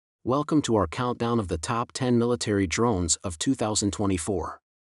Welcome to our countdown of the top 10 military drones of 2024.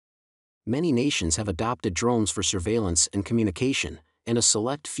 Many nations have adopted drones for surveillance and communication, and a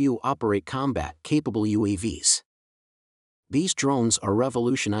select few operate combat-capable UAVs. These drones are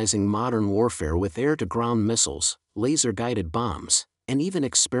revolutionizing modern warfare with air-to-ground missiles, laser-guided bombs, and even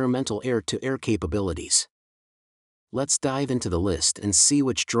experimental air-to-air capabilities. Let's dive into the list and see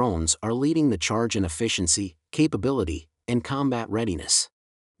which drones are leading the charge in efficiency, capability, and combat readiness.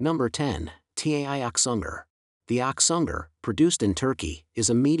 Number 10. TAI Aksungur. The Aksungur, produced in Turkey, is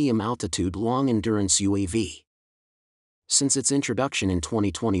a medium-altitude long-endurance UAV. Since its introduction in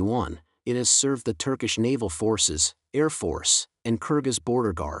 2021, it has served the Turkish Naval Forces, Air Force, and Kyrgyz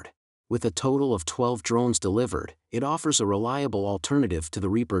Border Guard. With a total of 12 drones delivered, it offers a reliable alternative to the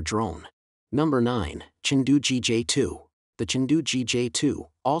Reaper drone. Number 9. Chengdu GJ-2. The Chengdu GJ-2,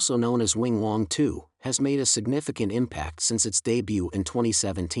 also known as Loong 2, has made a significant impact since its debut in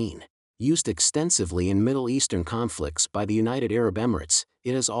 2017. Used extensively in Middle Eastern conflicts by the United Arab Emirates,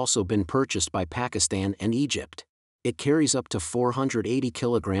 it has also been purchased by Pakistan and Egypt. It carries up to 480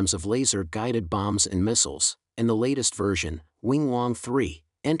 kilograms of laser-guided bombs and missiles, and the latest version, Loong 3,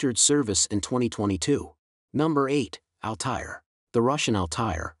 entered service in 2022. Number 8. Altair. The Russian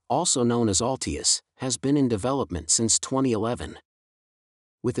Altair, also known as Altius, has been in development since 2011.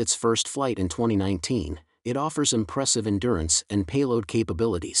 With its first flight in 2019, it offers impressive endurance and payload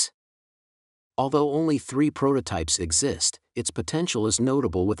capabilities. Although only 3 prototypes exist, its potential is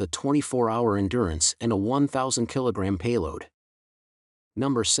notable with a 24-hour endurance and a 1,000-kilogram payload.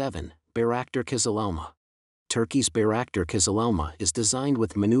 Number 7. Bayraktar Kizilelma. Turkey's Bayraktar Kizilelma is designed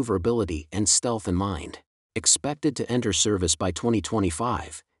with maneuverability and stealth in mind. Expected to enter service by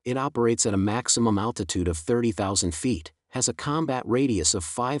 2025, it operates at a maximum altitude of 30,000 feet, has a combat radius of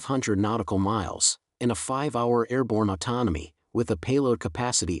 500 nautical miles, and a 5-hour airborne autonomy, with a payload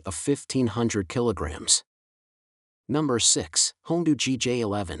capacity of 1,500 kilograms. Number 6. Hongdu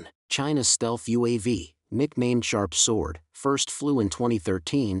GJ-11. China's stealth UAV, nicknamed Sharp Sword, first flew in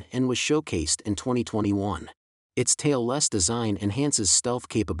 2013 and was showcased in 2021. Its tailless design enhances stealth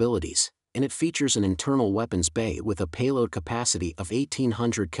capabilities, and it features an internal weapons bay with a payload capacity of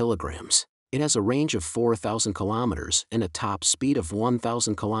 1,800 kilograms. It has a range of 4,000 kilometers and a top speed of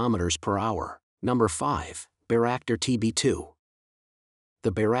 1,000 kilometers per hour. Number 5. Bayraktar TB2.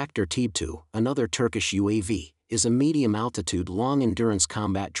 The Bayraktar TB2, another Turkish UAV, is a medium-altitude long-endurance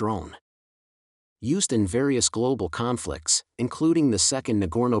combat drone. Used in various global conflicts, including the Second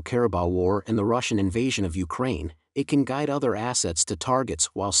Nagorno-Karabakh War and the Russian invasion of Ukraine, it can guide other assets to targets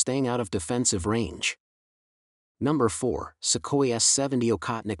while staying out of defensive range. Number 4. Sukhoi S-70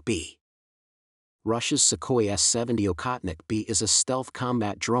 Okhotnik-B. Russia's Sukhoi S-70 Okhotnik-B is a stealth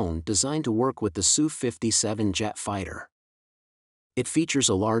combat drone designed to work with the Su-57 jet fighter. It features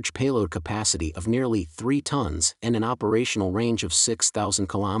a large payload capacity of nearly 3 tons and an operational range of 6,000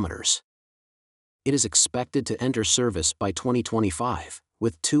 kilometers. It is expected to enter service by 2025,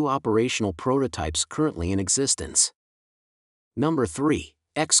 with 2 operational prototypes currently in existence. Number 3.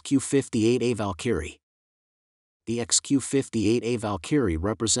 XQ-58A Valkyrie. The XQ-58A Valkyrie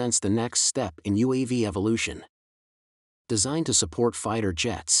represents the next step in UAV evolution. Designed to support fighter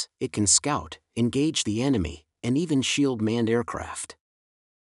jets, it can scout, engage the enemy, and even shield manned aircraft.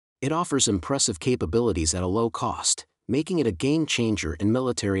 It offers impressive capabilities at a low cost, making it a game-changer in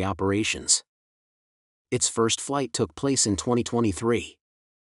military operations. Its first flight took place in 2023.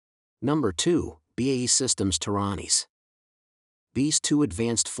 Number 2. BAE Systems Taranis. These 2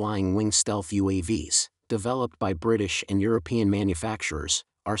 advanced flying wing stealth UAVs, developed by British and European manufacturers,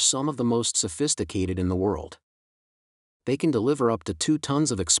 are some of the most sophisticated in the world. They can deliver up to 2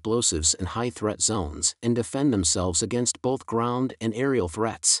 tons of explosives in high-threat zones and defend themselves against both ground and aerial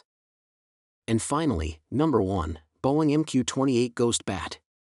threats. And finally, number 1. Boeing MQ-28 Ghost Bat.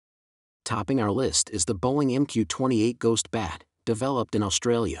 Topping our list is the Boeing MQ-28 Ghost Bat, developed in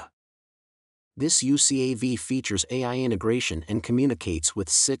Australia. This UCAV features AI integration and communicates with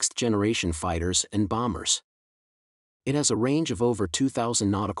 6th-generation fighters and bombers. It has a range of over 2,000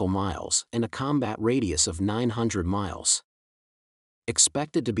 nautical miles and a combat radius of 900 miles.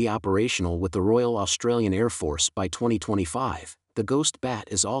 Expected to be operational with the Royal Australian Air Force by 2025, the Ghost Bat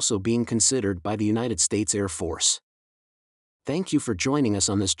is also being considered by the United States Air Force. Thank you for joining us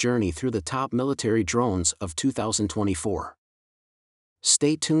on this journey through the top military drones of 2024.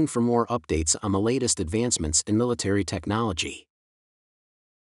 Stay tuned for more updates on the latest advancements in military technology.